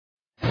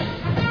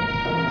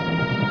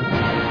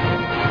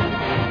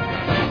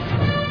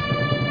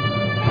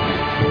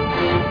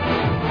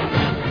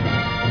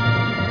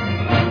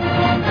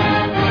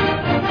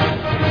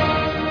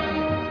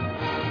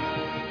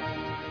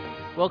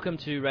Welcome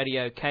to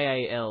Radio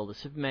KAL, the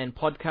Superman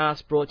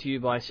podcast brought to you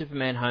by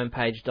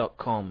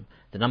SupermanHomepage.com,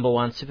 the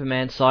 #1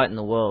 Superman site in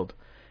the world.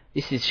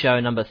 This is show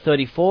number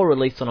 34,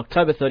 released on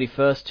October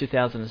 31st,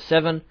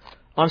 2007.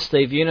 I'm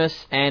Steve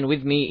Eunice, and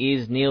with me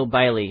is Neil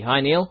Bailey.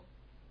 Hi, Neil.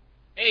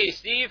 Hey,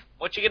 Steve.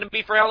 What you going to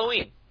be for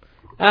Halloween?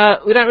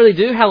 We don't really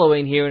do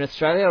Halloween here in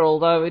Australia,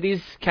 although it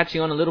is catching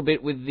on a little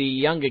bit with the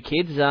younger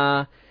kids.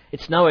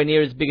 It's nowhere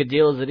near as big a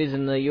deal as it is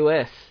in the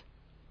US.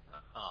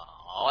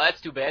 Oh,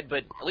 that's too bad,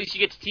 but at least you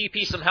get to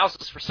TP some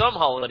houses for some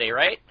holiday,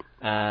 right?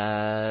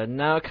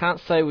 No, I can't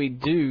say we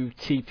do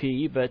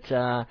TP, but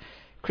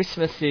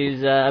Christmas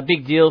is a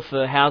big deal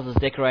for houses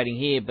decorating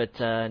here, but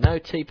no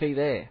TP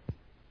there.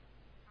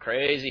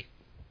 Crazy.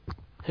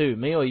 Who,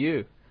 me or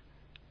you?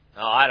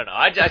 Oh, I don't know.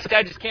 I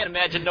just can't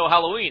imagine no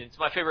Halloween. It's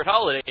my favorite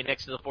holiday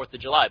next to the 4th of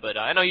July, but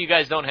I know you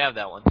guys don't have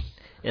that one.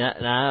 Yeah,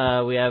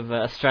 no, we have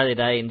Australia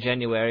Day in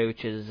January,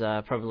 which is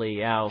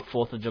probably our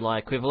 4th of July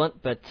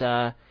equivalent, but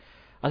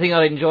I think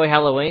I'd enjoy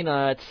Halloween.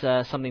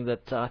 It's something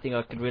that I think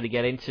I could really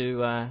get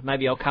into.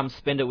 Maybe I'll come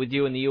spend it with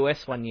you in the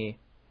US one year.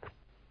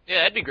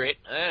 Yeah, that'd be great.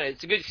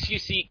 It's a good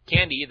excuse to eat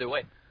candy either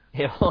way.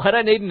 Yeah, well, I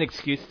don't need an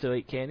excuse to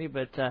eat candy,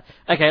 but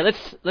okay,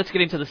 let's get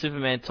into the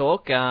Superman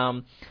talk.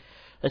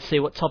 Let's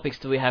see, what topics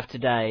do we have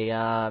today?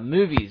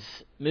 Movies.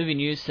 Movie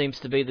news seems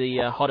to be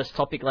the hottest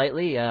topic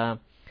lately.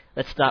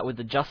 Let's start with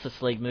the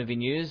Justice League movie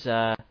news.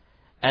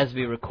 As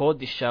we record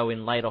this show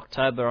in late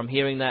October, I'm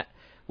hearing that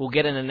we'll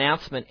get an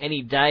announcement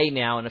any day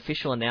now, an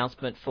official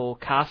announcement for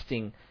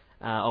casting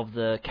of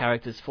the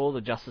characters for the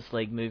Justice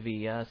League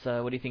movie.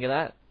 So what do you think of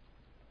that?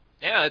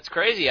 Yeah, it's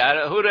crazy.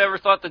 Who'd ever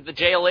thought that the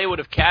JLA would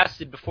have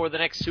casted before the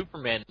next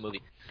Superman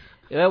movie?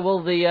 Yeah,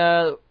 well,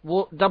 the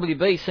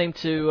WB seem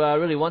to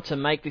really want to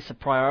make this a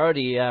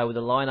priority with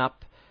a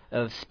lineup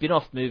of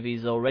spin-off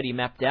movies already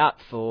mapped out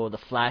for The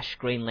Flash,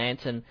 Green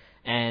Lantern,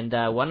 and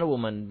Wonder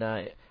Woman.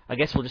 I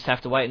guess we'll just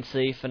have to wait and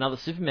see if another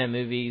Superman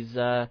movie is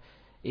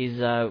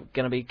going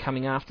to be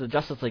coming after the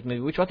Justice League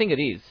movie, which I think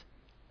it is.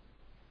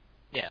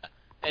 Yeah,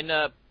 and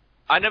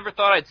I never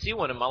thought I'd see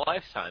one in my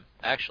lifetime,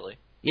 actually.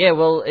 Yeah,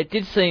 well, it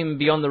did seem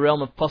beyond the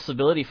realm of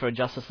possibility for a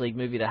Justice League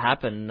movie to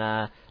happen.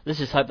 Let's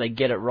just hope they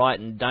get it right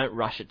and don't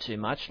rush it too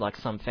much, like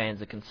some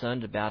fans are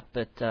concerned about.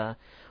 But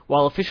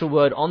while official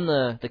word on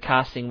the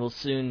casting will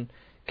soon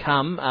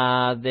come,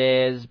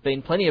 there's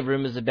been plenty of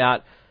rumours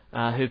about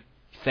who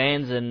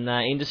fans and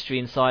industry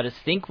insiders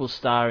think will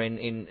star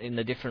in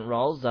the different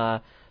roles.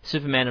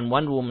 Superman and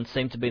Wonder Woman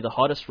seem to be the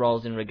hottest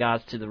roles in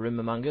regards to the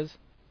rumour mongers.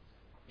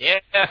 Yeah,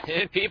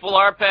 people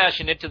are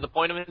passionate to the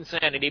point of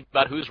insanity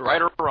about who's right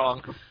or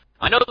wrong.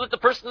 I know that the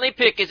person they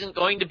pick isn't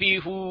going to be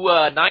who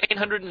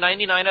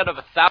 999 out of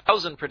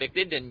 1,000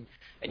 predicted, and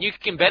you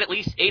can bet at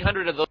least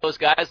 800 of those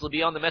guys will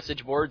be on the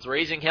message boards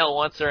raising hell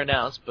once they're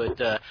announced. But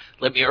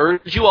let me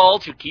urge you all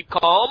to keep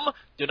calm,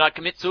 do not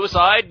commit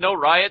suicide, no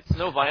riots,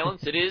 no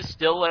violence. It is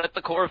still at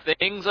the core of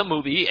things a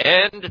movie,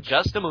 and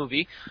just a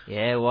movie.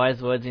 Yeah,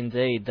 wise words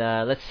indeed.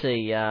 Let's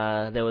see,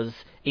 there was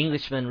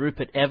Englishman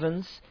Rupert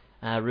Evans,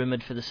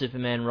 rumoured for the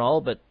Superman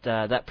role, but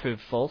that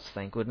proved false,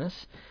 thank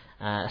goodness.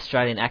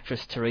 Australian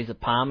actress Teresa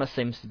Palmer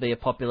seems to be a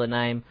popular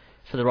name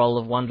for the role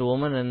of Wonder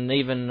Woman, and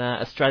even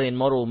Australian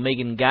model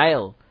Megan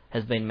Gale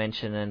has been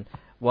mentioned, and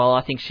while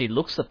I think she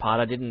looks the part,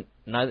 I didn't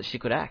know that she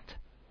could act.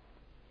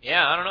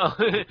 Yeah, I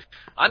don't know.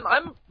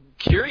 I'm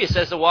curious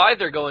as to why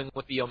they're going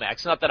with the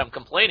Omax. Not that I'm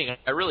complaining.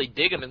 I really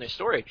dig them in their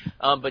story.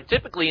 But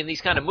typically in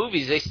these kind of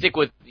movies, they stick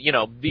with,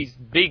 these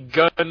big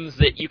guns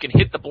that you can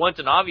hit the blunt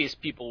and obvious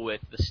people with,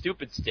 the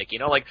stupid stick,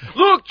 like,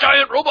 look,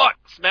 giant robot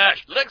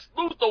smash, Lex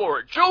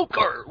Luthor,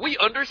 Joker, we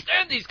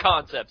understand these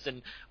concepts.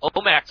 And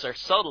Omax are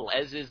subtle,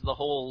 as is the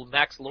whole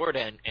Max Lord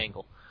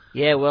angle.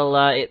 Yeah, well,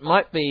 it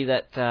might be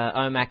that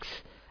Omax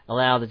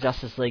allow the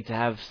Justice League to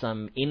have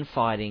some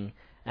infighting,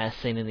 as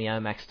seen in the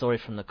Omax story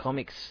from the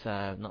comics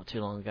not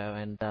too long ago,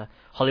 and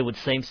Hollywood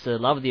seems to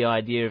love the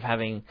idea of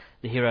having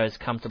the heroes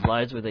come to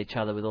blows with each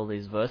other with all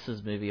these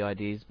Versus movie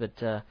ideas. But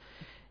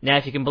now,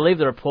 if you can believe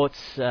the reports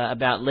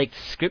about leaked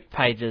script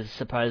pages,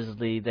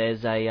 supposedly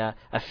there's a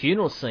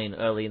funeral scene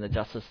early in the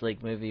Justice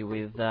League movie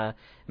with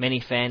many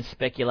fans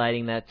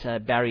speculating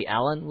that Barry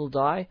Allen will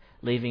die,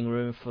 leaving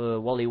room for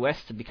Wally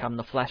West to become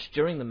the Flash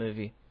during the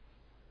movie.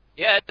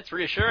 Yeah, it's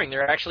reassuring.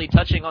 They're actually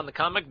touching on the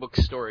comic book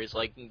stories,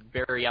 like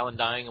Barry Allen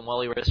dying and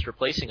Wally West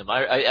replacing him.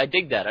 I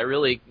dig that. I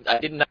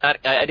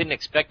didn't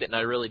expect it, and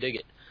I really dig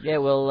it. Yeah,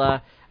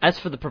 well, as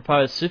for the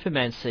proposed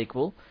Superman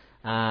sequel,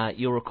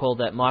 you'll recall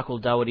that Michael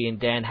Dougherty and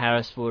Dan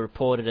Harris were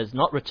reported as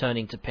not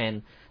returning to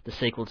pen the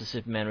sequel to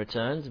Superman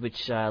Returns,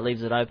 which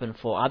leaves it open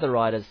for other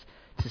writers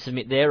to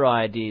submit their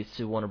ideas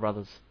to Warner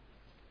Brothers.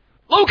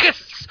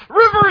 Locusts!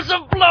 Rivers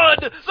of blood!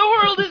 The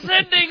world is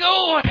ending!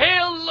 Oh,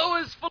 hail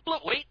Lois full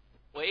of...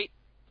 Wait,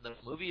 the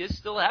movie is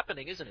still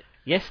happening, isn't it?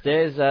 Yes,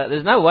 there's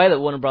no way that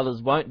Warner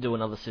Brothers won't do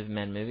another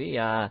Superman movie,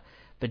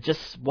 but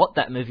just what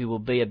that movie will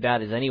be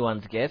about is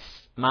anyone's guess.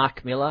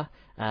 Mark Miller,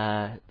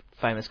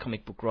 famous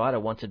comic book writer,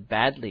 wanted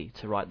badly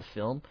to write the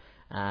film,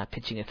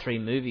 pitching a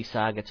 3-movie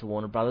saga to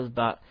Warner Brothers,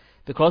 but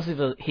because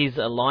of his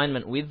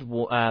alignment with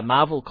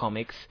Marvel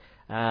Comics,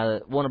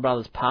 Warner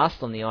Brothers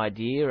passed on the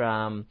idea.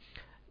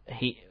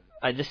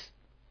 I just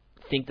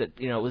think that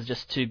it was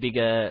just too big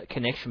a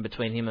connection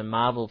between him and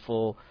Marvel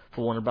for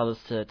Warner Brothers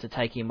to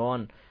take him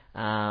on.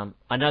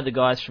 I know the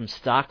guys from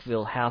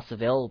Starkville House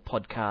of L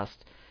podcast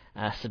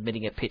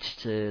submitting a pitch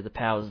to the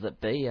powers that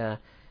be.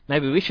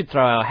 Maybe we should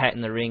throw our hat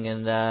in the ring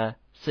and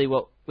see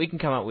what we can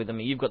come up with. I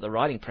mean, you've got the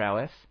writing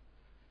prowess.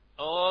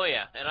 Oh,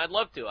 yeah, and I'd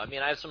love to. I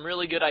mean, I have some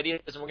really good ideas,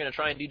 and we're going to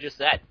try and do just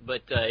that.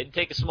 But it'd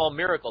take a small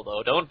miracle,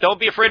 though. Don't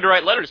be afraid to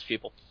write letters,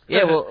 people.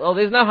 Yeah, well,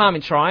 there's no harm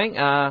in trying.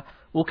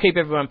 We'll keep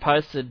everyone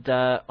posted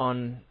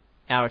on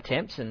our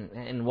attempts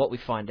and what we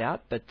find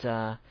out. But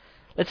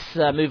let's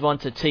move on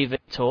to TV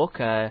talk.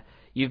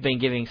 You've been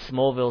giving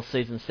Smallville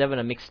Season 7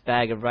 a mixed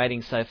bag of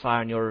ratings so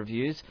far in your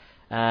reviews.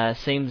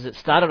 Seems it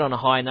started on a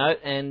high note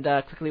and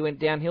quickly went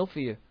downhill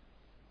for you.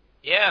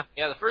 Yeah,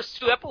 the first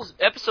two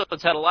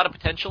episodes had a lot of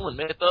potential and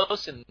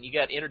mythos, and you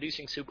got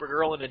introducing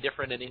Supergirl in a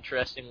different and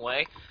interesting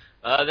way.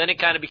 Then it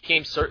kind of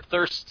became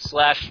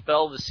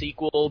Thirst/Spell, the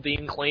sequel,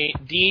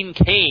 Dean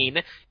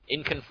Cain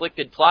in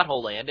conflicted plot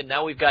hole land, and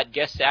now we've got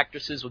guest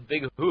actresses with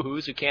big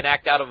hoo-hoos who can't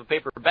act out of a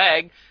paper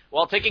bag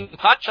while taking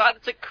pot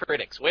shots at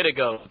critics. Way to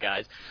go,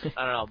 guys.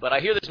 I don't know, but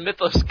I hear there's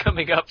mythos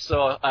coming up,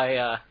 so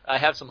I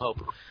have some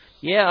hope.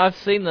 Yeah, I've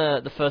seen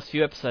the first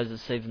few episodes of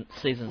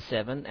season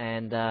 7,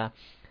 and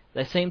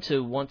they seem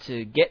to want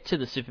to get to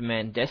the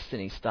Superman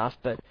Destiny stuff,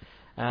 but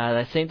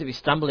they seem to be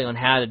stumbling on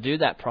how to do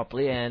that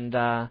properly. And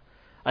I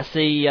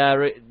see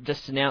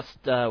just announced,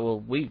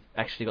 we've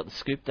actually got the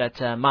scoop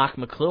that Mark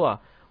McClure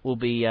will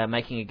be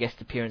making a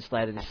guest appearance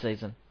later this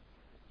season.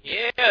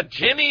 Yeah,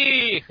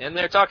 Jimmy! And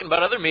they're talking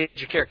about other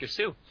major characters,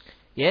 too.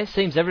 Yeah, it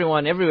seems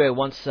everyone everywhere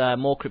wants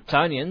more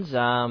Kryptonians.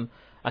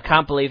 I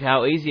can't believe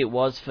how easy it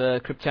was for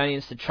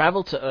Kryptonians to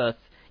travel to Earth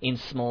in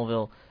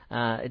Smallville.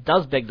 It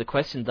does beg the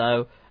question,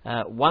 though,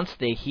 once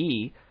they're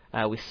here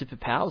with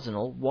superpowers and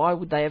all, why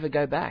would they ever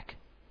go back?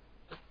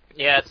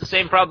 Yeah, it's the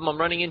same problem I'm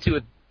running into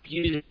with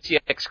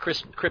UCX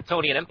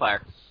Kryptonian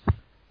Empire.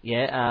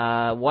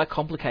 Yeah, why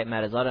complicate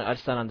matters? I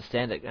just don't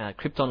understand it.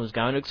 Krypton was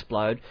going to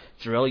explode.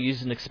 Jor-El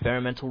used an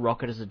experimental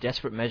rocket as a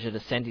desperate measure to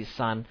send his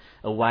son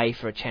away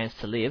for a chance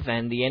to live,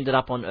 and he ended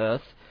up on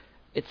Earth.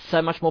 It's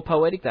so much more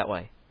poetic that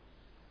way.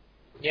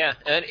 Yeah,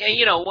 and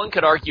one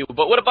could argue,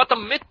 but what about the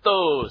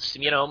mythos?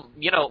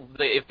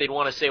 If they'd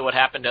want to say what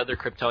happened to other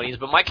Kryptonians,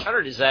 but my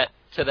counter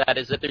to that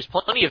is that there's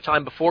plenty of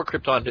time before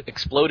Krypton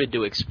exploded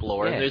to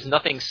explore, and there's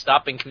nothing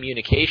stopping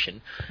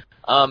communication.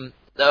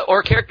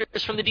 Or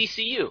characters from the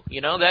DCU,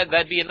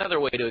 that'd be another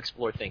way to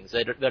explore things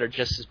that are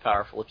just as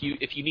powerful.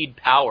 If you need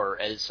power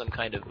as some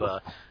kind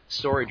of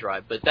story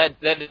drive, but that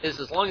is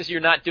as long as you're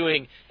not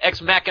doing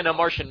Ex Machina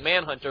Martian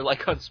Manhunter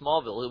like on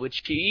Smallville,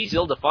 which he's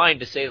ill-defined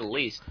to say the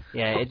least.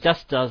 Yeah, it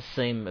just does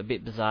seem a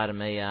bit bizarre to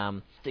me.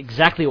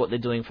 Exactly what they're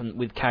doing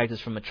with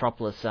characters from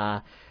Metropolis.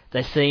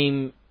 They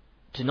seem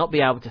to not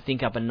be able to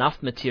think up enough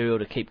material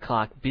to keep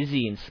Clark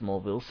busy in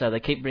Smallville, so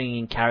they keep bringing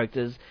in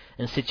characters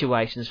and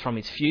situations from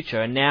his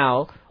future, and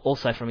now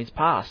also from his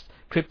past.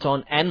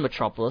 Krypton and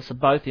Metropolis are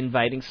both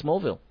invading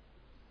Smallville.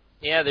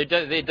 Yeah,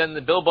 they've done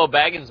the Bilbo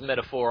Baggins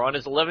metaphor. On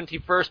his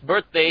 111st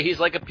birthday, he's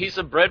like a piece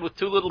of bread with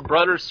two little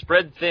brothers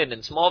spread thin,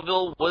 and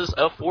Smallville was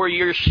a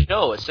 4-year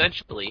show,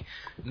 essentially.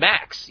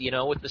 Max,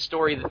 with the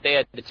story that they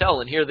had to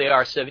tell, and here they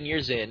are 7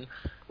 years in,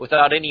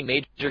 without any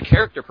major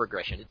character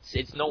progression.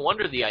 It's no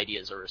wonder the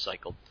ideas are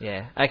recycled.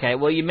 Yeah. Okay.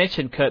 Well, you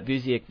mentioned Kurt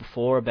Busiek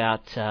before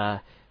about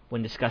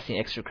when discussing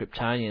extra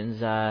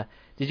Kryptonians.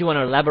 Did you want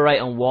to elaborate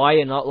on why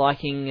you're not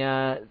liking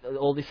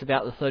all this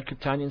about the third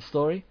Kryptonian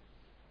story?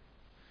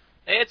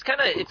 It's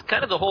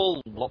kind of the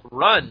whole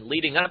run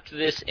leading up to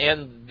this,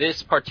 and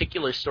this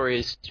particular story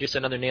is just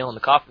another nail in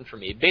the coffin for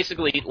me.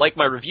 Basically, like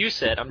my review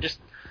said, I'm just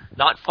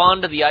not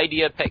fond of the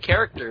idea of pet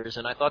characters,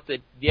 and I thought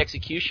that the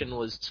execution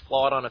was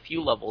flawed on a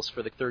few levels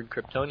for the third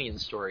Kryptonian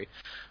story.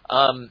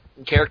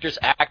 Characters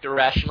act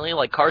irrationally,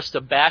 like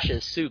Karsta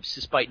bashes Supes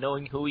despite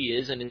knowing who he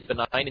is and his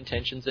benign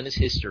intentions and his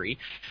history,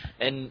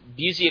 and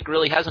Busiek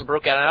really hasn't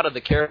broken out of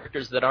the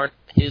characters that aren't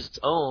his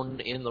own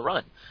in the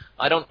run.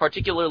 I don't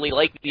particularly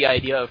like the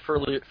idea of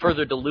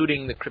further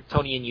diluting the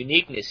Kryptonian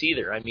uniqueness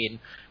either. I mean,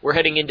 we're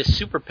heading into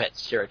Super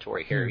Pets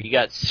territory here. You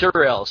got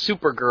Sur-El,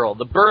 Supergirl,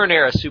 the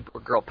Byrne-era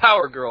Supergirl,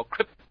 Power Girl,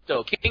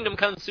 Krypto, Kingdom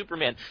Come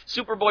Superman,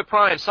 Superboy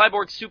Prime,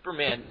 Cyborg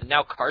Superman, and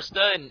now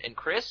Karsta and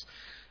Chris.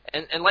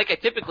 And like I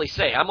typically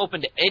say, I'm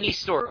open to any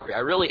story. I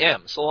really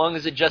am, so long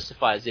as it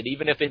justifies it,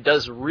 even if it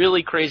does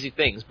really crazy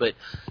things. But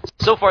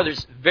so far,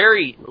 there's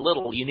very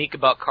little unique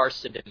about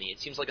Karsta to me. It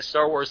seems like a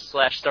Star Wars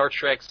 / Star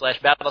Trek /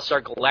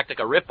 Battlestar Galactica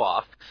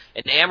ripoff.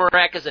 And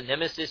Amarak as a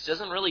nemesis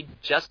doesn't really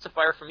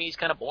justify her for me. He's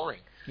kind of boring.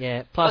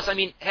 Yeah. Plus, I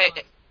mean,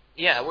 hey,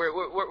 yeah, we're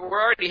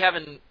already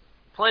having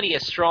plenty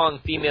of strong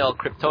female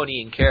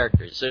Kryptonian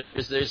characters. So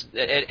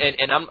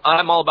and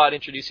I'm all about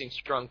introducing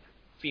strong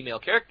female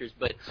characters,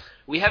 but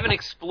we haven't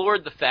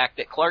explored the fact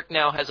that Clark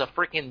now has a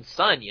freaking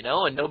son,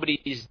 and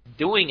nobody's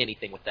doing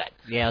anything with that.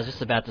 Yeah, I was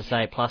just about to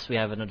say, plus we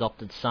have an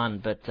adopted son,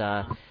 but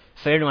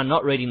for anyone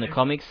not reading the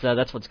comics,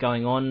 that's what's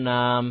going on.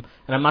 And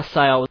I must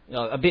say I was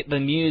a bit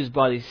bemused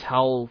by this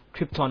whole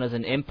Krypton as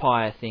an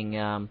empire thing.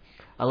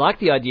 I like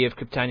the idea of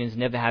Kryptonians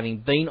never having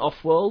been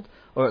off-world,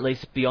 or at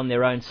least beyond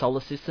their own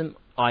solar system,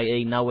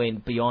 i.e. nowhere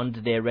beyond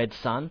their red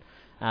sun.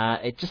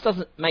 It just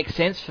doesn't make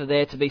sense for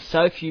there to be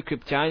so few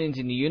Kryptonians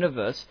in the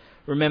universe.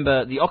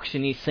 Remember, the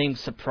auctioneer seemed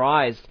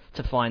surprised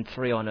to find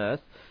 3 on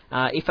Earth.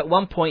 If at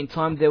one point in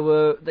time they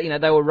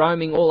were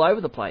roaming all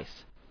over the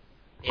place.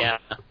 Yeah,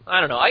 I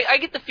don't know. I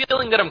get the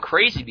feeling that I'm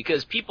crazy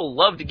because people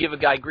love to give a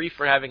guy grief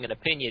for having an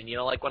opinion,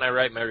 like when I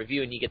write my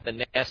review and you get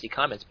the nasty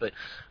comments. But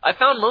I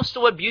found most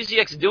of what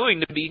Busiek's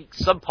doing to be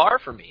subpar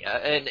for me,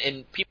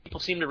 and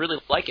people seem to really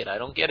like it. I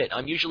don't get it.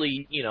 I'm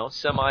usually,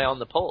 semi on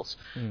the pulse.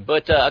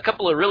 But a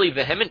couple of really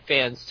vehement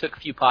fans took a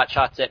few pot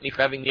shots at me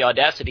for having the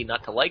audacity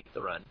not to like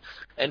the run.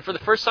 And for the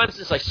first time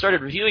since I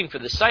started reviewing for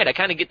the site, I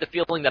kind of get the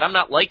feeling that I'm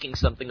not liking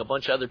something a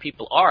bunch of other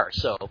people are.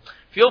 So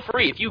feel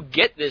free, if you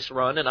get this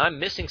run and I'm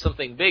missing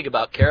something big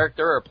about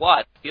character or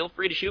plot, feel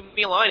free to shoot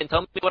me a line and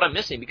tell me what I'm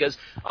missing, because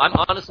I'm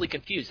honestly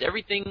confused.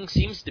 Everything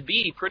seems to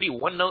be pretty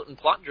one-note and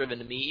plot-driven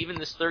to me, even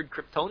this third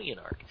Kryptonian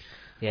arc.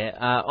 Yeah,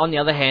 on the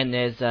other hand,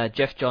 there's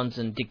Jeff Johns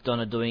and Dick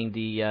Donner doing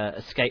the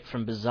Escape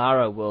from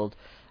Bizarro world.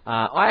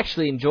 I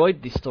actually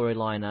enjoyed this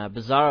storyline.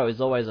 Bizarro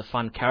is always a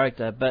fun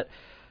character, but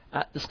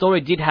the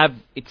story did have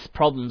its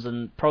problems,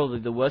 and probably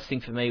the worst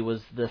thing for me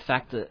was the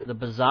fact that the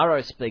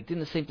Bizarro speak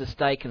didn't seem to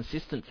stay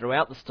consistent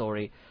throughout the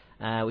story,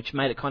 which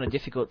made it kind of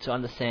difficult to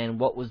understand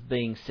what was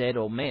being said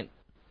or meant.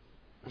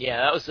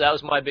 Yeah, that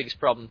was my biggest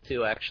problem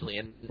too, actually,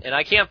 and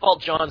I can't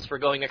fault Johns for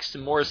going next to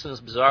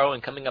Morrison's Bizarro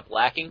and coming up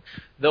lacking.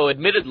 Though,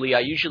 admittedly, I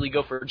usually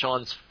go for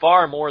Johns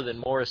far more than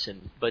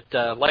Morrison. But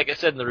like I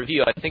said in the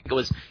review, I think it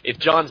was if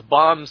Johns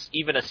bombs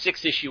even a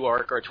 6-issue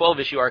arc or a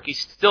 12-issue arc, he's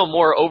still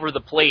more over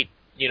the plate,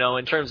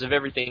 in terms of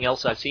everything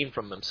else I've seen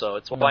from him. So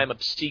it's why I'm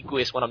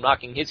obsequious when I'm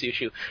knocking his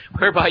issue,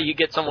 whereby you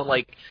get someone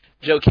like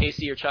Joe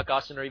Casey or Chuck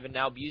Austin or even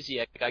now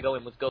Busiek, I go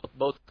in with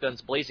both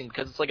guns blazing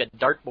because it's like a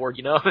dartboard,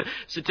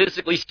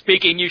 Statistically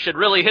speaking, you should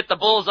really hit the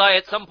bullseye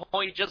at some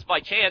point just by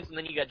chance, and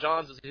then you got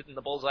Johns who's hitting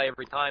the bullseye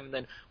every time, and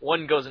then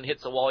one goes and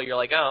hits a wall, you're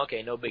like, oh,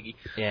 okay, no biggie.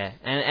 Yeah,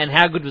 and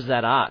how good was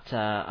that art?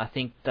 I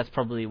think that's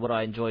probably what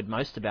I enjoyed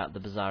most about the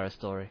Bizarro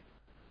story.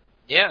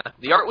 Yeah,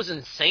 the art was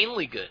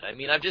insanely good. I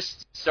mean, I've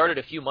just started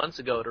a few months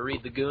ago to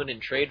read The Goon in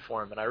trade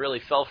form, and I really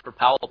fell for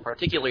Powell,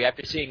 particularly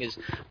after seeing his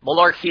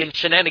malarkey and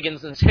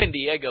shenanigans in San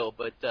Diego,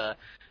 but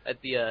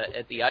at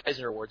the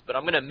Eisner Awards. But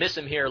I'm going to miss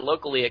him here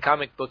locally at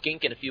Comic Book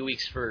Inc. in a few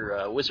weeks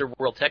for Wizard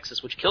World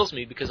Texas, which kills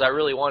me because I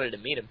really wanted to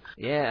meet him.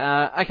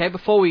 Yeah, okay,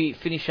 before we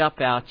finish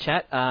up our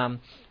chat, I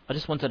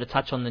just wanted to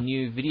touch on the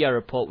new video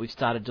report we've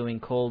started doing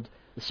called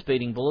The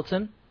Speeding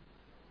Bulletin.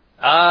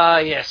 Ah,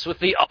 yes, with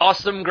the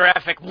awesome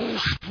graphic.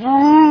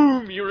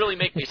 You really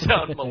make me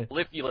sound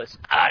mellifluous.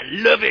 I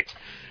love it!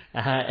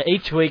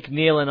 Each week,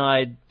 Neil and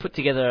I put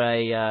together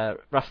a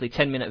roughly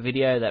 10-minute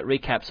video that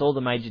recaps all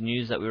the major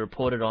news that we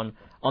reported on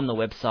the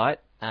website.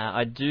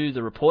 I do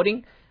the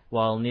reporting,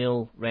 while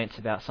Neil rants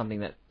about something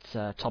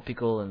that's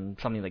topical and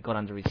something that got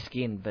under his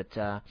skin.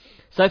 But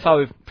so far,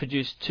 we've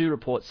produced 2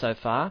 reports so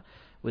far,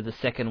 with the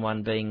second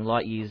one being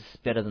light years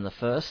better than the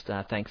first,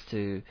 thanks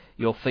to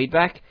your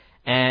feedback.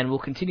 And we'll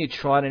continue to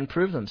try to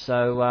improve them.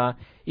 So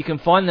you can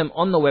find them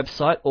on the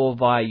website or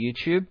via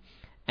YouTube,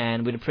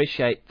 and we'd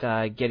appreciate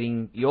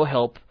getting your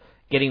help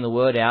getting the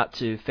word out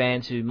to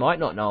fans who might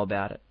not know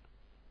about it.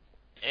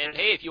 And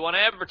hey, if you want to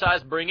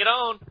advertise, bring it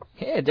on.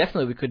 Yeah,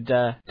 definitely we could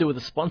do with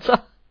a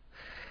sponsor.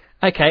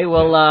 Okay,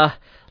 well,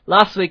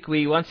 last week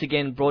we once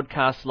again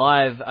broadcast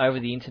live over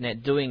the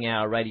internet doing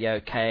our Radio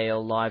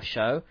KL live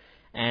show,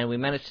 and we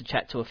managed to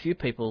chat to a few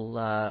people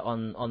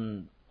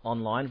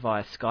online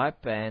via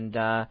Skype,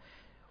 and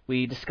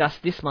we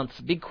discussed this month's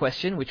big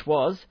question, which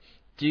was,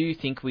 do you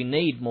think we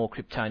need more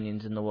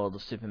Kryptonians in the world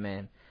of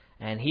Superman?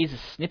 And here's a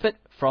snippet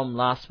from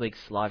last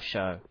week's live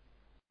show.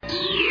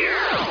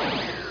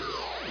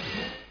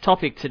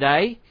 Topic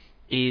today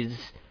is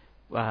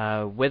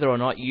whether or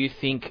not you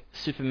think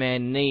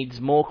Superman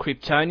needs more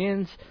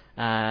Kryptonians,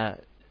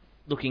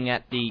 looking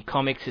at the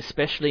comics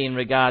especially in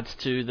regards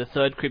to the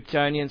third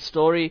Kryptonian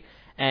story,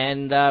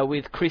 and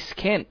with Chris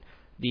Kent,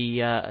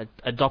 the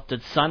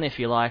adopted son, if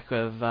you like,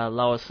 of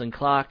Lois and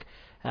Clark,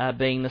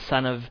 being the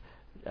son of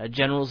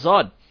General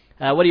Zod.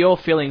 What are your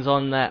feelings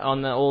on that?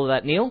 All of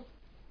that, Neil?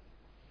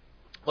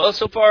 Well,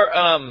 so far,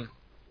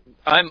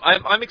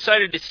 I'm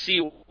excited to see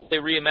what they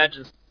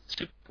reimagine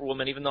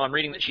Superwoman, even though I'm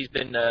reading that she's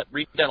been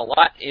redone a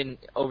lot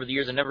over the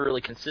years and never really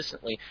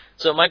consistently.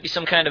 So it might be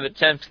some kind of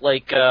attempt,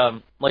 like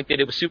they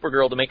did with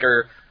Supergirl, to make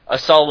her a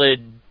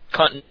solid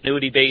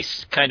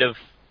continuity-based kind of,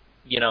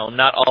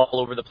 not all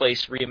over the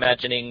place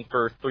reimagining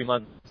for 3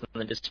 months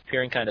and then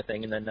disappearing kind of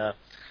thing. And then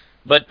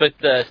But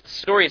the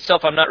story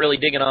itself, I'm not really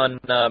digging on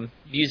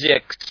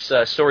Busiek's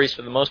stories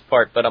for the most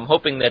part, but I'm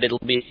hoping that it'll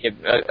be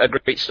a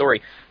great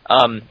story.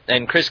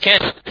 And Chris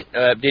Kent,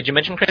 did you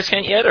mention Chris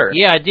Kent yet? Or?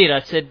 Yeah, I did.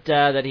 I said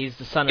that he's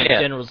the son of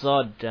General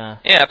Zod.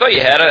 Yeah, I thought you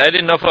had. I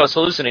didn't know if I was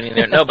hallucinating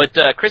there. No, but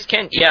Chris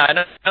Kent, yeah, I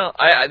don't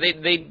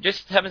know. They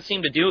just haven't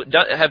seemed to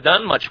have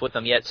done much with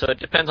them yet, so it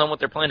depends on what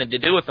they're planning to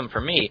do with them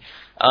for me.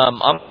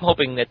 I'm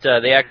hoping that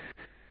they act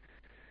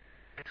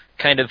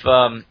kind of,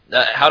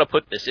 how to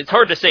put this. It's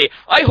hard to say,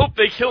 I hope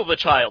they kill the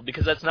child,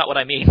 because that's not what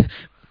I mean.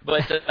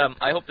 But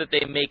I hope that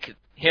they make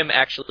him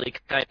actually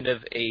kind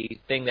of a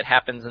thing that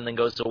happens and then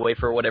goes away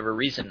for whatever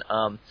reason.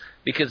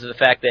 Because of the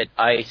fact that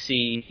I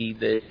see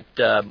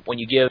that when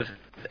you give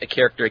a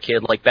character a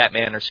kid like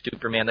Batman or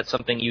Superman, that's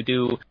something you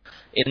do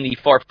in the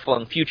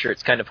far-flung future.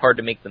 It's kind of hard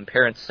to make them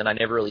parents, and I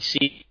never really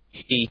see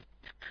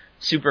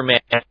Superman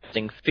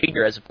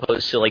figure as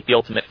opposed to like the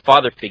ultimate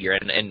father figure.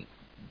 And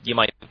you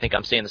might think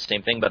I'm saying the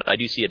same thing, but I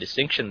do see a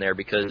distinction there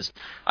because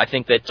I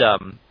think that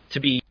to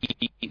be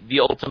the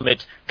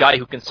ultimate guy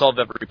who can solve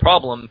every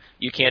problem,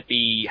 you can't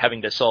be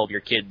having to solve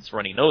your kid's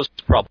runny nose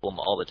problem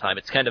all the time.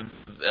 It's kind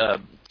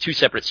of two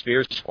separate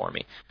spheres for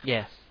me.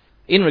 Yes.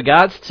 In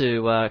regards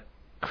to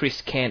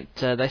Chris Kent,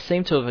 they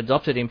seem to have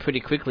adopted him pretty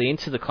quickly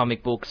into the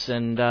comic books,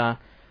 and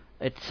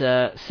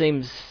it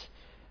seems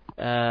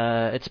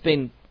it's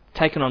been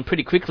taken on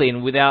pretty quickly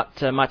and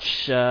without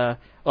much...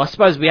 Well, I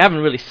suppose we haven't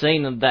really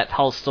seen that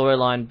whole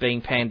storyline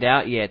being panned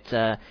out yet,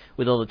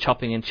 with all the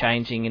chopping and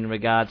changing in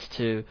regards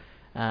to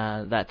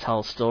that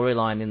whole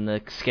storyline in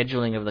the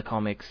scheduling of the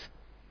comics.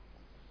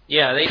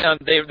 Yeah,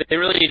 they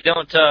really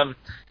don't.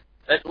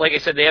 Like I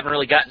said, they haven't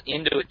really gotten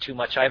into it too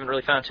much. I haven't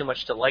really found too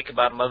much to like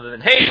about them other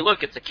than, hey,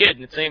 look, it's a kid,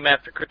 and it's named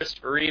after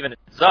Christopher Reeve, and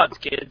it's Zod's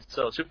kid,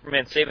 so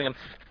Superman's saving him.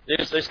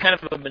 There's kind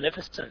of a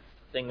beneficent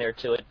thing there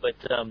to it, but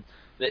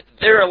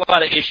there are a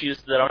lot of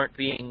issues that aren't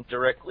being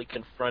directly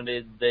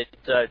confronted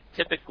that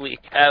typically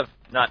have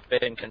not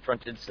been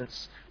confronted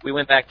since we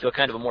went back to a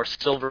kind of a more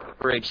Silver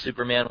Age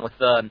Superman with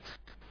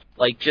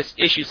like just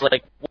issues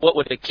like what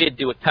would a kid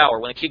do with power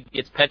when a kid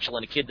gets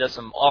petulant, a kid does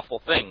some awful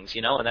things,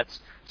 you know, and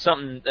that's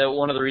something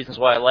one of the reasons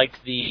why I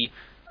liked the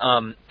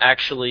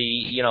actually,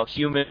 you know,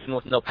 human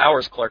with no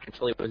powers Clark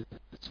until he was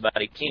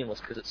about 18 was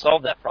because it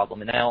solved that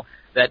problem, and now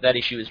that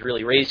issue is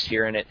really raised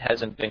here and it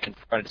hasn't been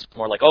confronted. It's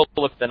more like, oh,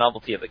 look, the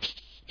novelty of a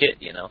kid,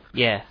 you know.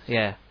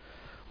 Yeah.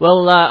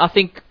 Well, I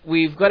think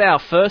we've got our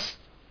first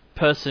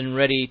person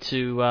ready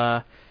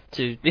to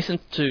listen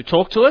to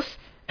talk to us,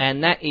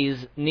 and that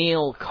is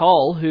Neil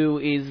Cole, who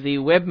is the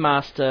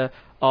webmaster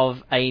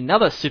of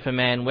another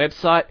Superman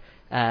website,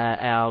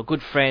 our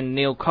good friend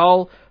Neil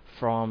Cole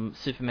from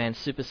Superman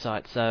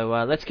Supersite.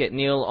 So let's get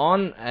Neil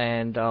on,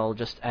 and I'll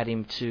just add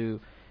him to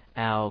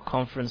our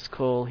conference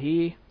call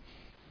here.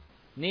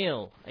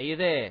 Neil, are you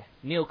there?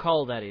 Neil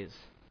Cole, that is.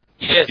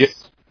 Yes. Yeah.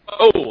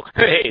 Oh,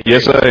 hey.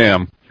 Yes, I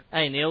am.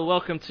 Hey, Neil,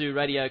 welcome to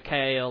Radio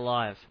KAL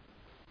Live.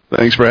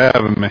 Thanks for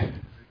having me.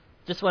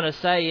 Just want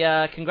to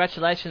say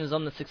congratulations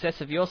on the success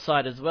of your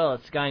site as well.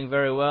 It's going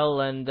very well,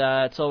 and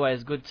it's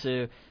always good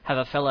to have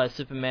a fellow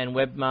Superman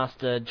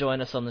webmaster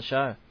join us on the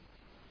show.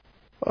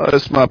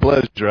 It's my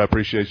pleasure. I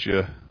appreciate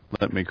you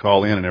letting me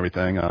call in and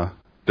everything.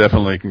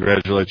 Definitely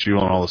congratulate you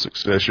on all the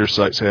success your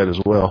site's had as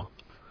well.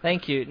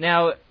 Thank you.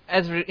 Now,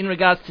 in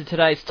regards to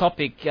today's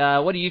topic,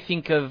 what do you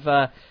think of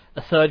a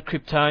third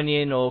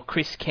Kryptonian or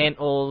Chris Kent,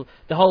 or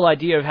the whole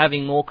idea of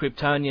having more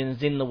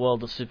Kryptonians in the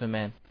world of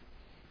Superman?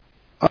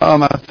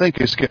 I think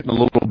it's getting a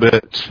little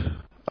bit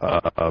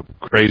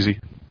crazy,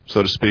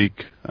 so to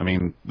speak. I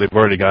mean, they've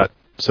already got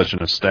such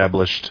an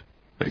established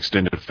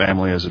extended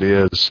family as it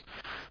is,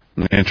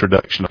 and the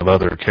introduction of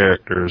other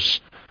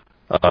characters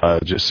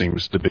just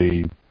seems to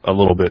be a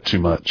little bit too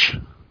much.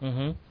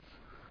 Mm-hmm.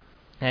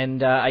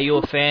 And are you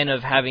a fan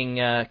of having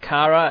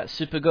Kara,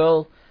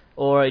 Supergirl,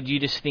 or do you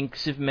just think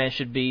Superman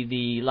should be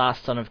the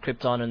last son of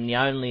Krypton and the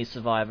only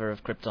survivor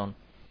of Krypton?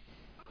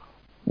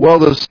 Well,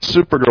 the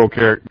Supergirl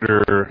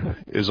character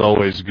is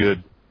always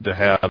good to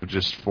have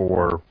just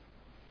for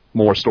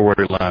more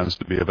storylines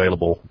to be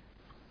available.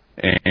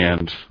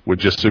 And with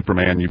just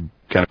Superman, you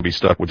kind of be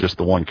stuck with just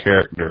the one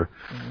character.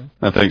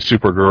 Mm-hmm. I think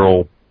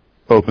Supergirl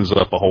opens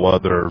up a whole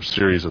other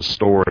series of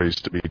stories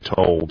to be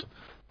told.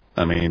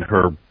 I mean,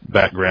 her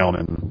background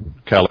and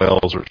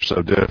Kal-El's are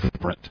so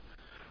different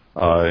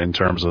in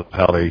terms of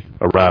how they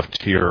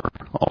arrived here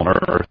on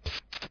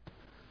Earth.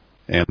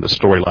 And the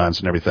storylines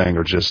and everything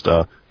are just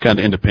kind of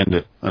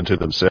independent unto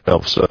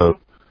themselves. So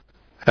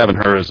having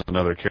her as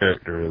another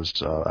character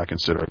is, I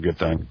consider, a good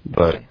thing.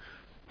 But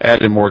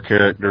adding more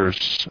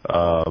characters,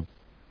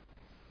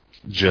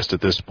 just at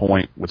this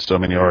point, with so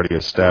many already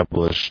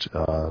established,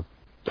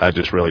 I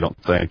just really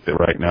don't think that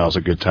right now is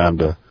a good time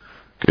to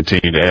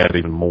continue to add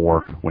even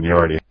more when you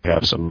already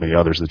have so many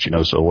others that you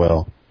know so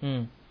well.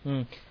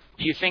 Mm-hmm.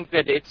 Do you think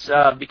that it's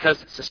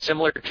because it's a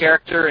similar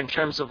character in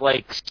terms of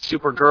like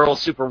Supergirl,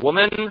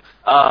 Superwoman?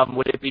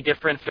 Would it be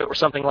different if it were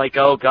something like,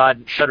 oh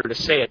God, shudder to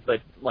say it,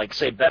 but like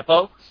say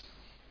Beppo?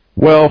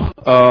 Well,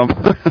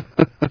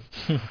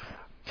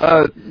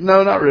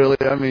 no, not really.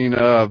 I mean,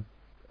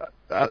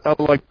 I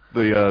like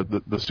the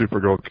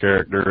Supergirl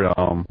character.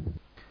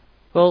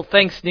 Well,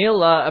 thanks,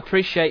 Neil.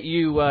 Appreciate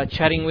you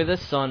chatting with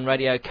us on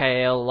Radio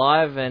KL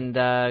Live, and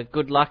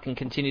good luck and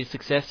continued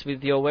success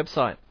with your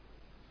website.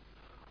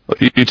 Well,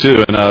 you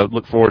too, and I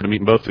look forward to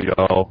meeting both of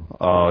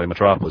y'all in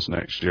Metropolis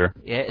next year.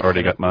 Yeah,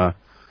 already got my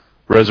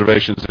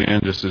reservations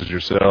in, just as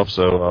yourself.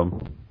 So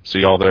see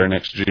y'all there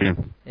next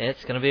June. Yeah,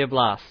 it's going to be a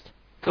blast.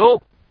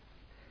 Cool.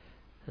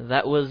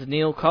 That was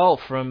Neil Cole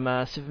from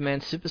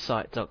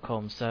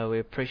SupermanSupersite.com. So we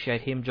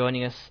appreciate him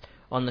joining us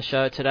on the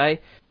show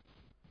today.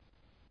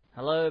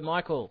 Hello,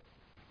 Michael.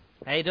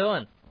 How you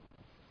doing?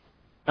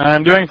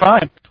 I'm doing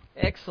fine.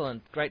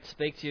 Excellent. Great to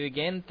speak to you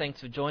again.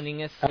 Thanks for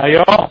joining us. How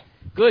y'all?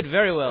 Good,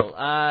 very well.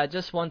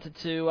 Just wanted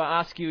to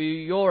ask you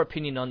your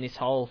opinion on this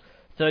whole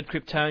third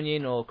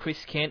Kryptonian or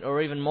Chris Kent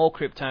or even more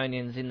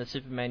Kryptonians in the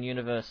Superman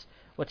universe.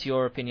 What's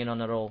your opinion on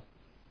it all?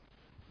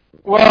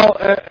 Well,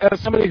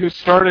 as somebody who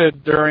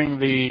started during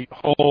the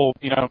whole,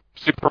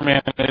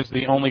 Superman is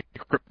the only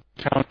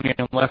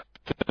Kryptonian left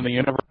in the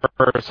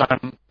universe,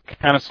 I'm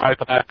kind of side of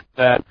the fact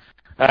that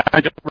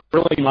I don't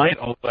really like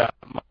all that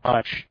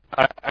much.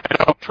 I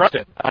don't trust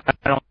it. I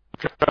don't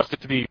trust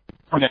it to be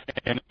permanent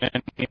in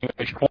any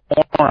way, shape,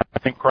 or form. I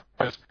think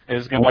Chris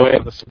is going to way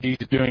of the he's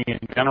doing in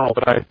general,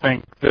 but I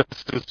think this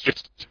is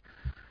just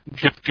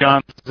Jeff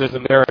Johns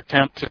in their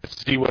attempt to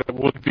see what it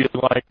would be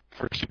like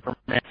for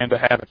Superman to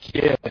have a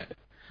kid.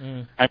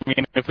 I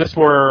mean, if this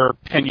were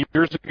 10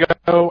 years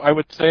ago, I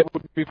would say it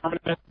would be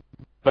permanent,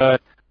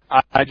 but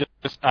I don't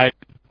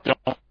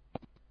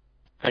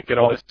think at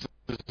all this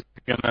is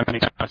going to any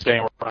kind of stay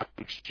around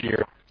next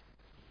year.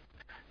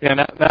 And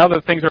now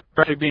that things are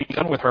actually being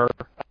done with her,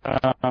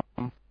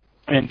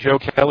 and Joe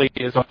Kelly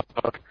is on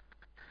the book,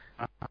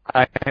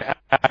 I've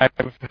had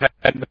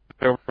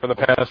over the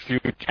past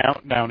few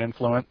countdown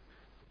influence.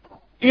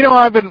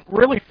 I've been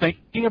really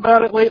thinking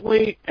about it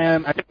lately,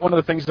 and I think one of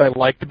the things that I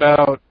liked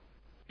about,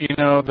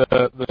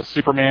 the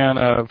Superman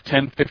of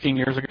 10, 15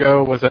 years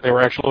ago was that they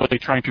were actually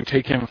trying to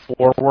take him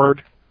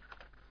forward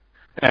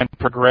and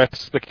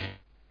progress the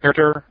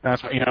character.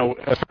 That's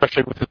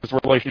especially with his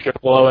relationship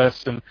with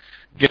Lois and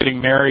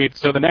getting married.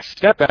 So the next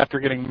step after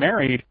getting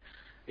married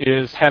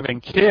is having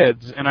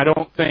kids, and I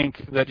don't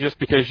think that just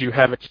because you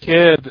have a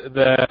kid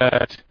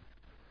that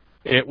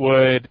it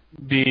would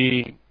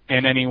be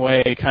in any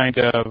way kind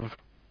of,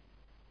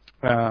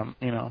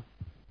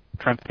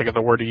 trying to think of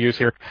the word to use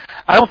here.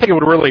 I don't think it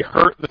would really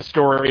hurt the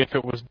story if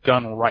it was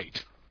done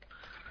right.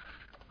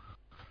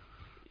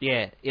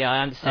 Yeah, I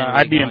understand.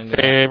 I'd be in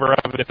favor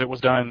of it if it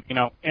was done,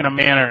 in a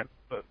manner.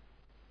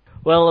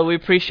 Well, we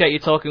appreciate you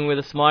talking with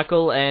us,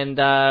 Michael, and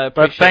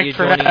appreciate you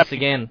joining us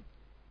again.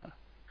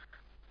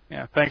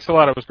 Yeah, thanks a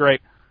lot. It was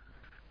great.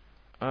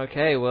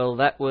 Okay, well,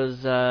 that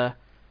was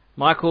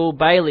Michael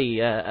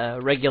Bailey, a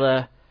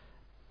regular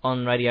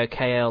on Radio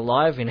KL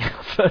Live in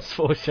our first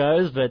 4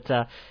 shows,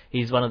 but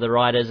he's one of the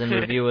writers and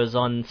reviewers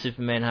on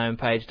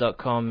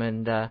SupermanHomepage.com,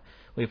 and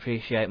we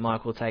appreciate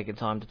Michael taking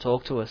time to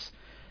talk to us.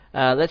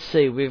 Let's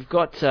see, we've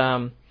got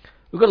a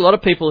lot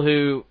of people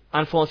who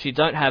unfortunately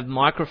don't have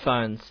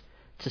microphones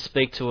to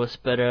speak to us,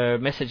 but are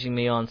messaging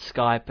me on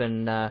Skype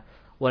and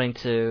wanting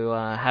to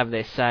have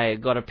their say,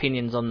 got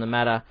opinions on the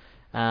matter.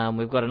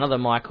 We've got another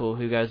Michael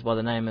who goes by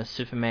the name of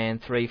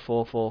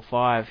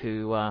Superman3445,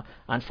 who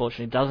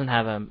unfortunately doesn't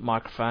have a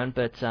microphone,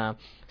 but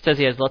says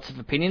he has lots of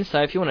opinions.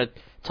 So if you want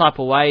to type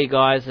away,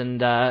 guys, and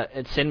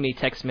send me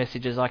text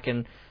messages, I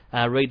can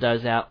read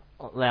those out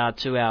loud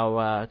to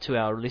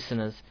our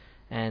listeners,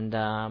 and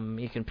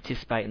you can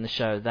participate in the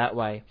show that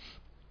way.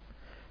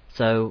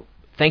 So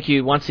thank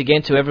you once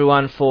again to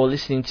everyone for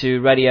listening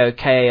to Radio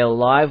KL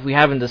Live. We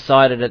haven't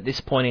decided at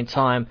this point in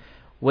time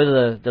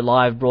whether the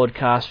live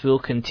broadcast will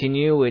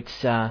continue. We're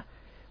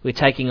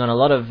taking on a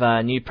lot of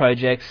new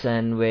projects,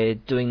 and we're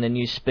doing the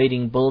new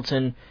speeding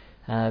bulletin,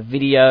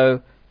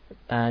 video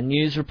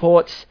news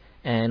reports,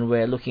 and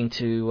we're looking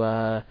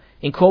to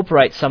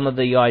incorporate some of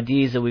the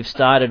ideas that we've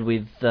started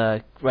with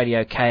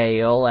Radio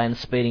KL and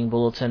speeding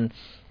bulletin,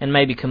 and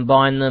maybe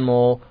combine them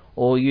or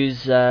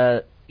use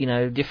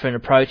different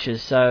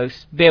approaches. So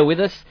bear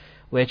with us.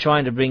 We're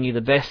trying to bring you the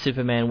best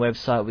Superman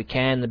website we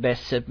can, the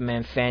best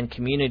Superman fan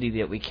community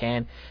that we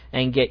can,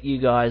 and get you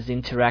guys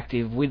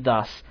interactive with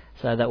us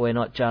so that we're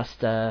not just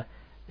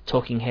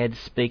talking heads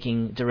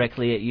speaking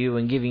directly at you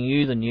and giving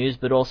you the news,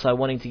 but also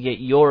wanting to get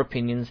your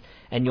opinions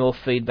and your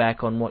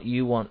feedback on what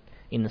you want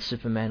in the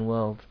Superman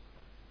world.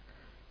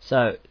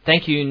 So,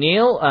 thank you,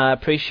 Neil.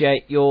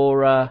 Appreciate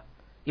your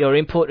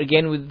input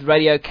again with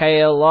Radio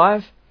KL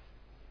Live.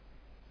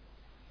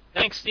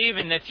 Thanks, Steve,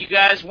 and if you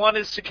guys want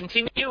us to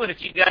continue, and if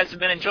you guys have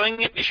been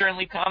enjoying it, be sure and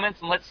leave comments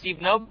and let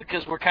Steve know,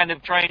 because we're kind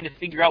of trying to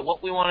figure out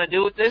what we want to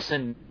do with this,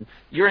 and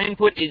your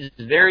input is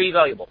very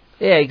valuable.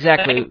 Yeah,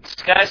 exactly. Thanks,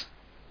 guys.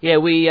 Yeah,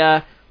 we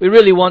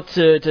really want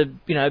to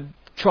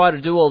try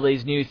to do all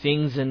these new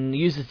things and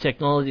use the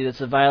technology that's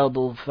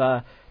available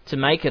to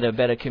make it a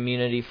better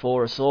community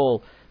for us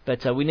all.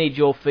 But we need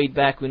your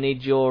feedback. We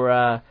need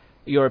your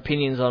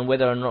opinions on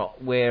whether or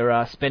not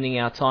we're spending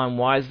our time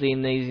wisely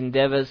in these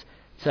endeavours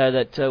so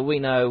that we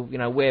know,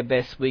 where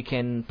best we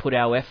can put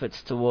our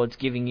efforts towards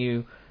giving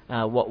you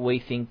what we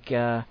think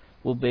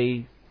will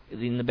be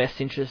in the best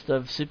interest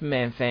of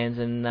Superman fans,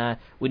 and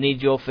we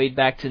need your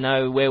feedback to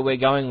know where we're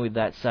going with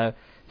that. So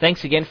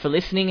thanks again for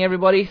listening,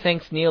 everybody.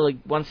 Thanks, Neil,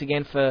 once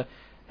again for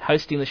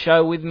hosting the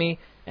show with me,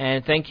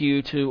 and thank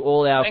you to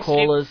all our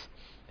callers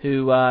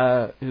who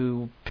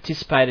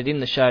participated in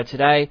the show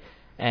today.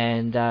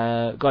 And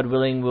God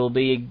willing, we'll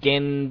be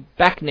again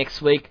back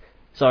next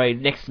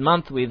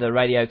month with a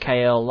Radio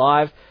KL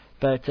Live,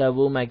 but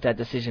we'll make that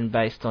decision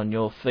based on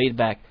your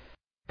feedback.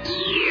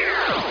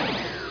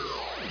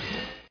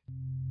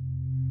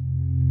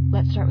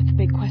 Let's start with the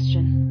big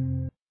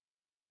question.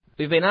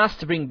 We've been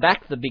asked to bring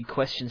back the big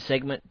question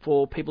segment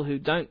for people who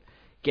don't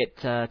get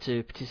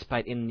to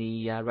participate in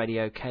the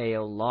Radio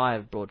KL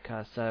Live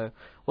broadcast. So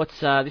what's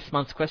this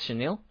month's question,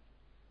 Neil?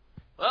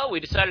 Well, we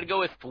decided to go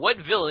with what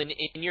villain,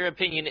 in your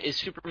opinion, is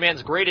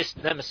Superman's greatest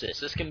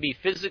nemesis? This can be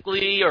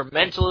physically or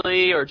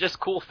mentally or just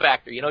cool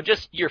factor.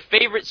 Just your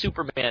favorite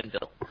Superman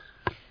villain.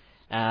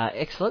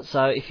 Excellent.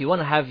 So if you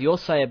want to have your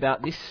say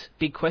about this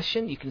big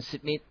question, you can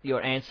submit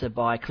your answer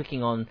by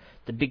clicking on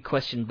the big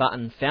question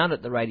button found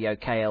at the Radio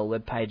KL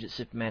webpage at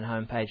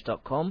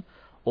supermanhomepage.com,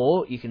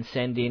 or you can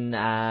send in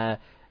an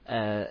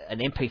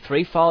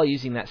MP3 file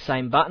using that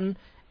same button,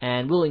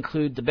 and we'll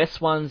include the best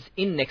ones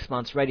in next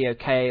month's Radio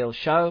KL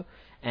show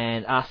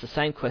and ask the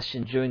same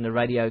question during the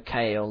Radio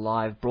KL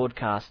Live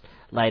broadcast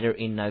later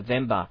in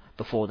November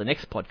before the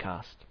next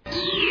podcast.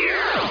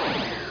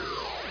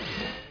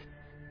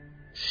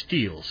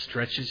 Steel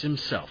stretches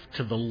himself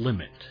to the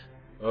limit.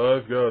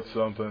 I've got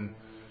something.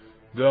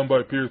 Down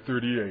by Pier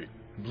 38.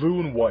 Blue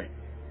and white.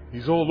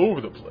 He's all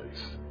over the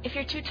place. If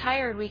you're too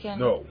tired, we can...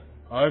 No,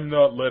 I'm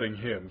not letting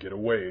him get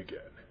away again.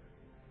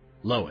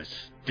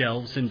 Lois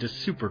delves into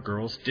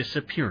Supergirl's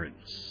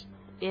disappearance.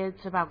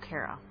 It's about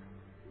Kara.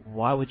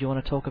 Why would you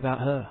want to talk about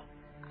her?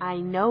 I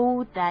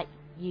know that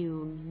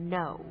you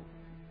know.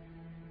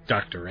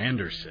 Dr.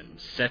 Anderson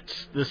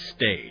sets the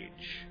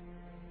stage.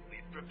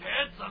 We've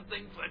prepared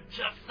something for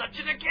just such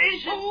an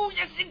occasion. Oh,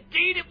 yes,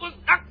 indeed. It will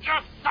knock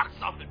your socks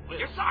off. It will.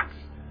 Your socks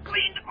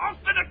cleaned off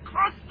and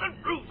across the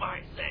roof,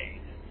 I say.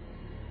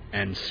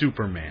 And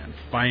Superman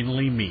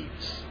finally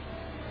meets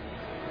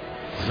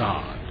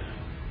Zod.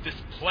 This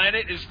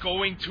planet is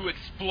going to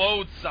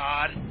explode,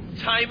 Zod.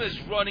 Time is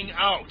running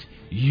out.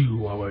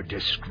 You are a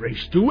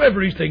disgrace to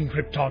everything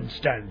Krypton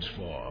stands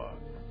for.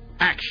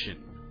 Action,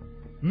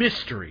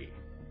 mystery,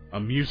 a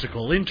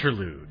musical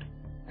interlude,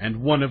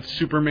 and one of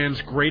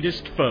Superman's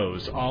greatest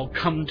foes all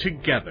come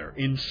together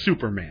in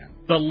Superman,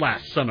 the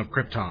Last Son of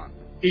Krypton,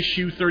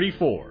 issue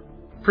 34,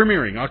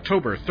 premiering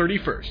October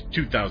 31st,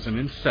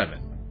 2007,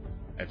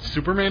 at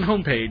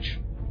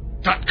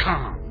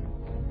supermanhomepage.com.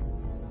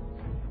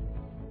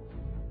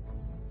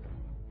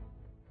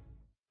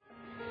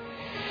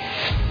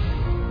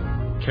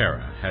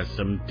 Kara has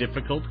some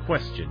difficult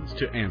questions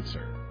to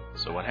answer.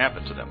 So what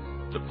happened to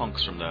them? The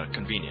punks from the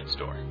convenience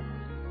store.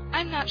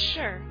 I'm not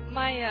sure.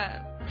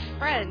 My,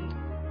 friend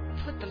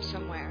put them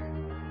somewhere.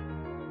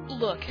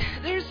 Look,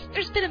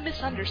 there's been a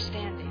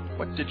misunderstanding.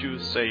 What did you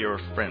say your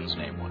friend's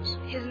name was?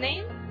 His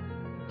name?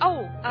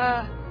 Oh,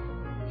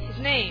 his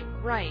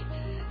name, right.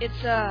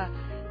 It's,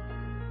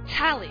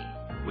 Tally.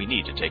 We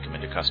need to take him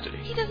into custody.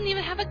 He doesn't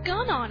even have a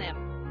gun on him.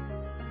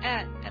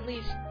 At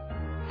least,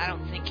 I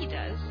don't think he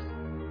does.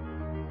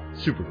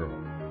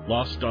 Supergirl,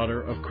 Lost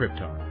Daughter of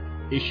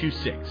Krypton, Issue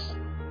 6,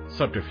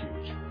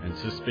 Subterfuge and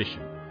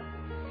Suspicion.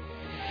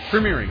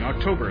 Premiering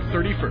October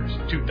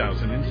 31st,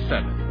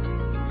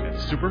 2007, at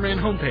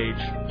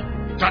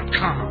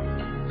supermanhomepage.com.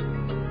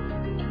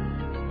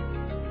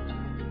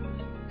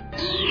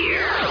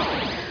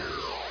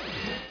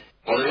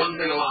 Only one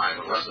thing alive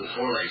with less than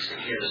 4 legs can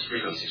hear this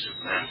frequency,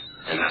 Superman,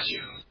 and that's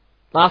you.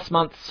 Last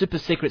month's super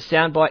secret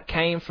soundbite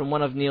came from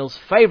one of Neil's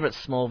favourite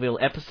Smallville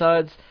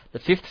episodes, the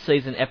 5th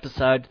season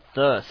episode,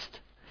 Thirst.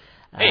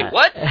 Hey,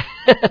 what?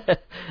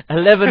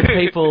 11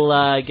 people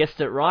guessed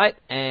it right,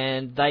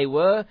 and they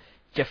were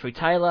Jeffrey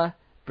Taylor,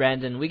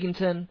 Brandon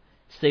Wigginton,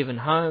 Stephen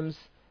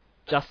Holmes,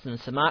 Justin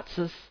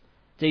Samatsis,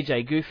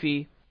 DJ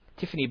Goofy,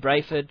 Tiffany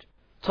Brayford,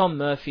 Tom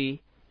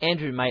Murphy,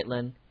 Andrew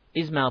Maitland,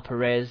 Ismail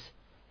Perez,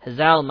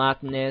 Hazal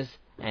Martinez,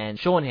 and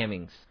Sean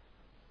Hemmings.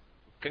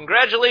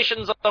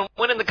 Congratulations on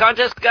winning the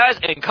contest, guys,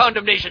 and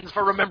condemnations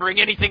for remembering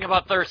anything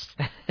about Thirst.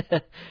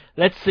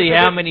 Let's see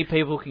how many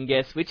people can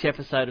guess which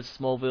episode of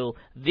Smallville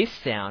this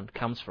sound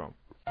comes from.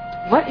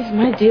 What is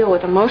my deal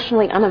with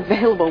emotionally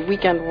unavailable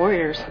weekend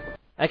warriors?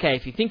 Okay,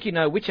 if you think you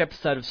know which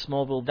episode of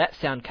Smallville that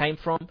sound came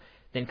from,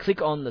 then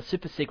click on the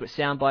super secret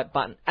soundbite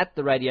button at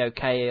the Radio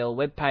KL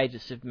webpage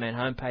at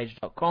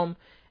supermanhomepage.com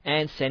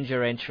and send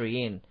your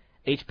entry in.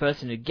 Each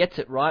person who gets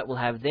it right will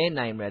have their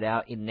name read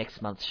out in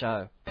next month's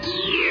show.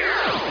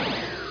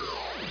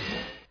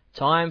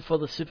 Time for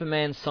the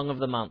Superman Song of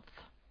the Month.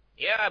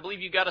 Yeah, I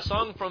believe you got a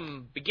song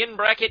from Begin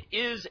Bracket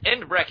is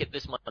End Bracket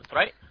this month,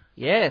 right?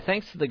 Yeah,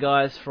 thanks to the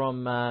guys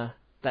from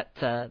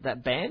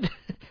that band.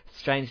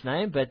 Strange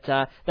name, but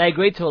they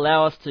agreed to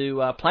allow us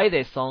to play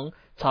their song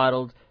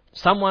titled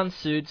Someone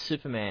Sued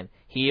Superman.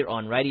 here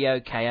on Radio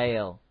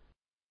KAL.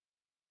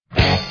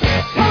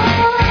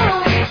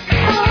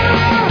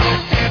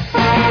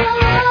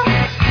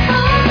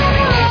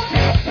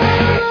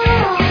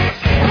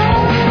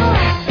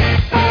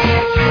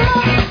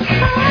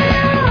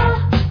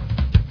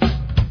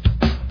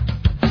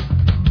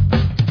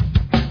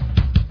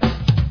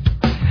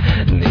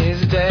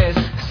 These days,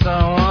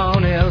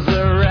 someone is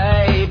a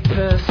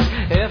rapist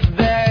if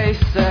they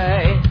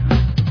say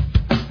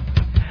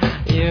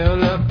you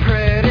look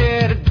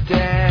pretty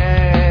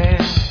today.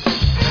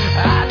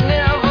 I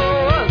never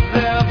was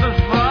there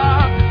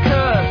before,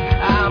 'cause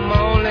I'm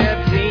only a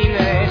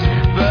teenage,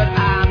 but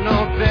I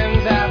know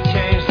things have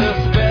changed,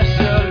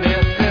 especially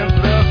since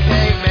the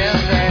caveman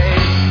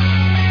days.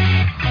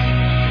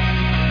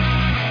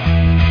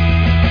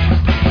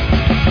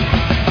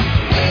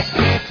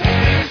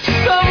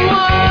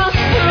 Someone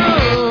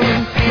soon,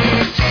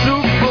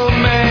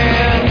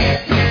 Superman.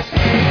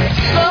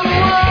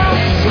 Someone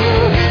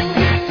soon,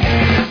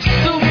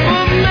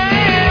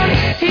 Superman.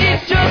 He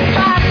just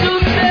tried to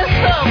set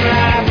some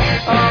light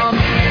on.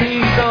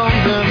 He's on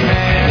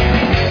demand.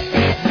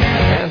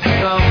 And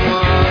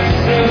someone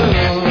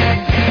soon,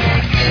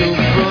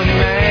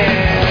 Superman.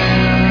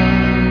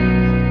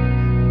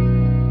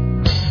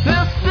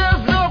 This is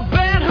the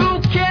band who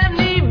can't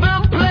even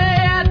play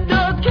at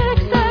the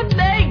gigs that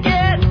they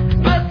get,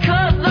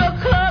 because the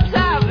clubs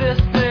have this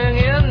thing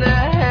in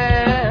their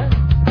head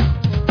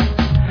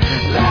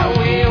that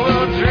we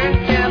will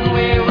drink and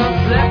we will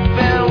slip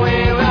and we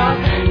will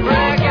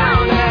break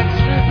our necks.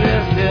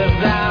 This is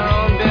our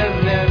own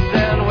business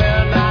and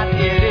we're not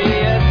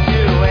idiots,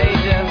 you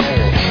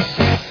agents.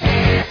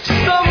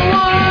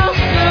 Someone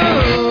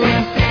soon,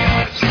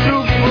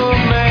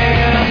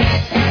 Superman.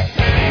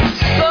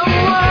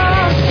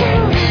 Someone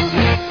soon,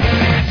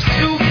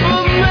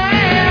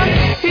 Superman.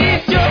 He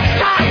just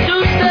tried to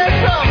set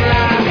some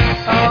light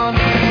on.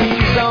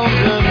 He's on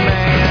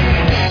demand.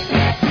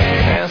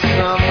 And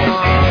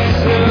someone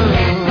soon,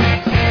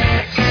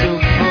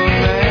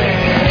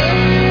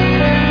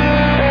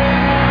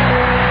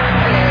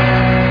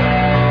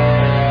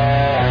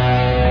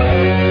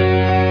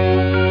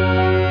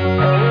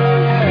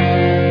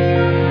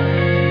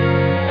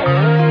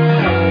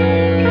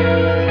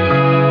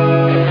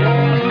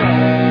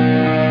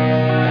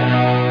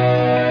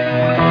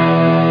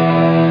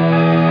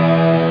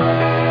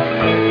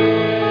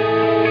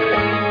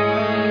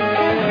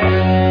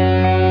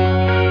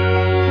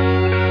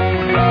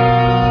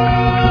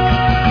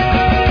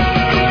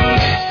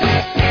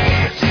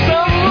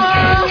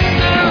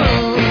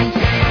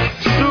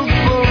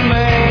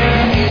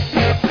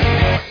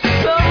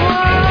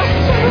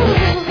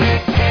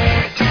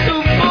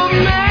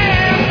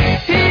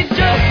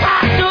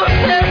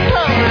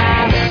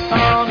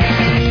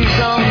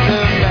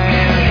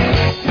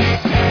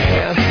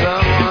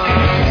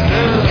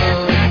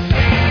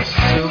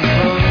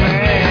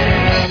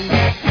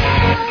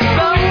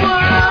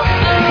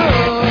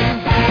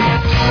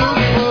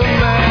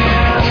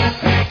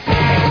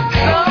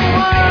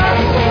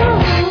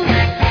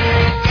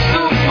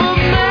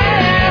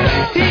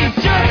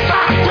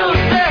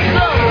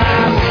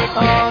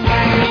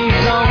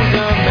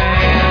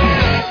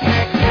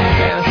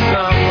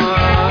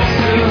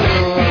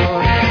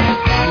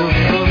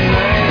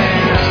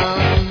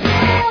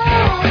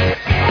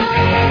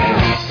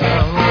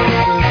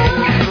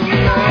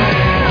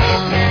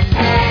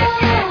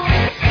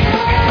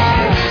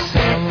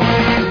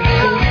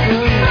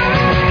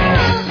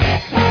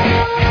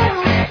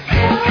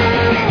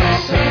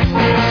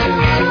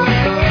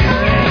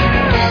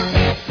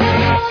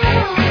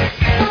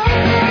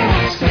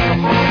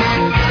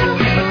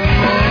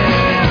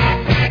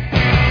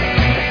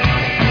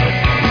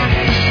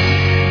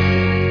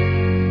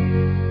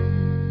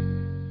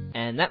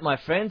 And that, my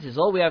friends, is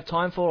all we have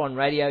time for on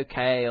Radio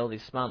KAL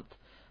this month.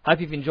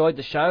 Hope you've enjoyed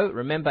the show.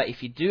 Remember,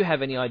 if you do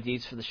have any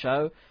ideas for the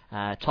show,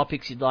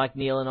 topics you'd like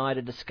Neil and I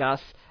to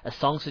discuss, a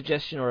song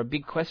suggestion or a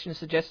big question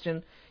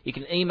suggestion, you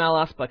can email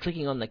us by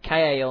clicking on the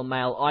KAL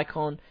mail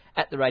icon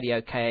at the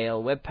Radio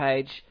KAL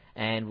webpage,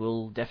 and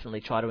we'll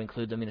definitely try to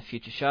include them in a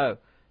future show.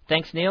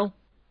 Thanks, Neil.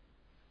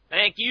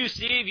 Thank you,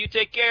 Steve. You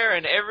take care,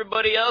 and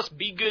everybody else,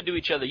 be good to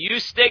each other. You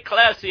stay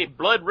classy.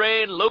 Blood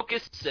rain,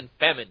 locusts, and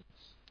famine.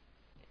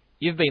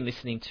 You've been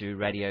listening to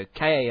Radio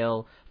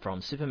KAL from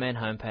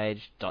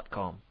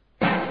SupermanHomepage.com.